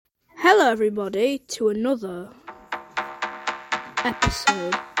Hello everybody to another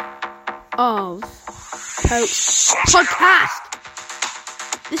episode of Poewk podcast.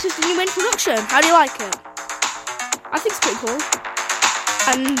 This is the new introduction. How do you like it? I think it's pretty cool.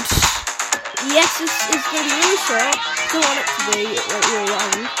 And yes, this is going to be really short. I don't want it to be really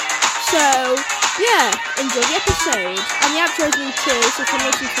long. So yeah, enjoy the episode. And the outro's new too, so if you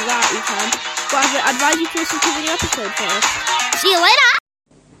listen to that you can. But I advise you to listen to the new episode first. See you later!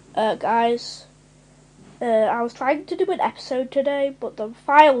 Guys, I was trying to do an episode today, but the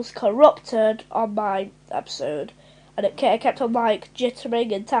file's corrupted on my episode, and it kept on like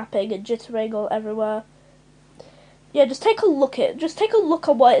jittering and tapping and jittering all everywhere. Yeah, just take a look at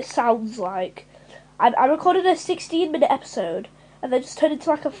what it sounds like. I recorded a 16-minute episode, and then just turned into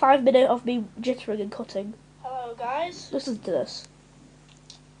like a 5-minute of me jittering and cutting. Hello, guys. Listen to this.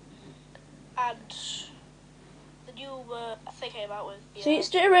 And the new thing came out with. See, it's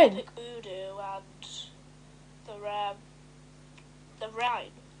jittering. Epic Voodoo and the Rhine.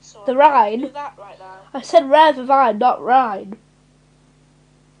 So the Rhine? Do that right now. I said rare the vine, not Rhine.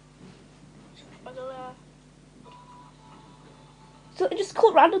 So it just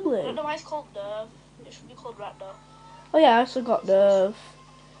called randomly. I don't know why it's called Nerve. It should be called Retina. Oh yeah, I also got Nerve.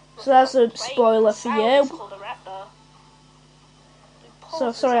 So that's a spoiler for you. It's called a Retina.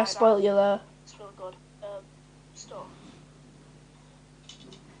 So sorry I spoiled you there. It's really good. Stuff.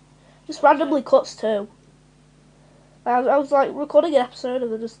 Just randomly cuts too. I was like recording an episode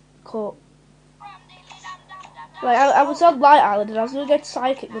and then just cut. Like I was on Light Island and I was gonna get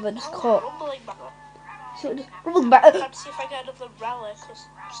psychic but then just cut. So it just rumbling back. Let's see if I get another relic.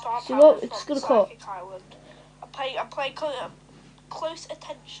 See look, it's gonna cut. I'm playing close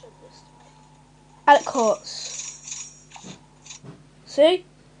attention this time. And it cuts. See?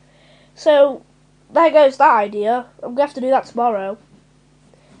 So there goes that idea. I'm gonna have to do that tomorrow.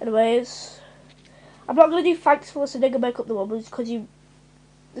 Anyways, I'm not gonna do thanks for listening and make up the one because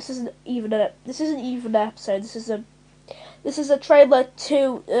this isn't even an episode. This is a trailer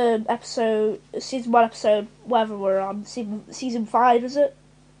to season 1 episode, whatever we're on. Season 5, is it?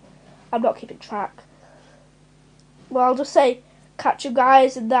 I'm not keeping track. Well, I'll just say, catch you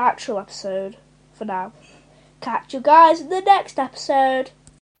guys in the actual episode for now. Catch you guys in the next episode.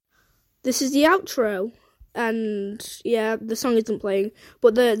 This is the outro. And yeah, the song isn't playing.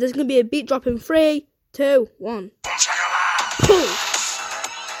 But there's going to be a beat drop in 3, 2, 1. Pull!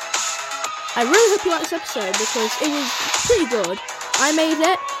 I really hope you like this episode because it was pretty good. I made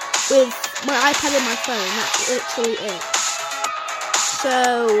it with my iPad and my phone. That's literally it.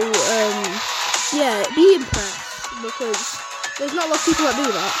 So, yeah, be impressed because there's not a lot of people that do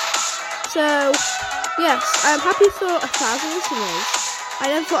that. So, yes, I'm happy for 1,000 listeners. I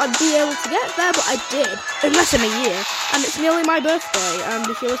never thought I'd be able to get there, but I did. In less than a year. And it's nearly my birthday. And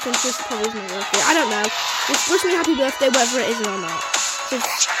if you're listening to this, it probably is my birthday. I don't know. Just wish me a happy birthday, whether it is or not.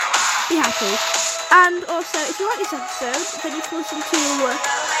 Just be happy. And also, if you like this episode, then you can listen to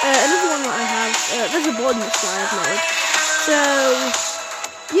another one that I have. There's a bonus that I've made. So,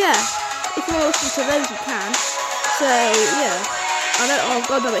 yeah. If you want to listen to those, you can. So, yeah. I don't, oh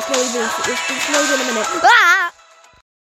god, no, it's not even a minute. Ah!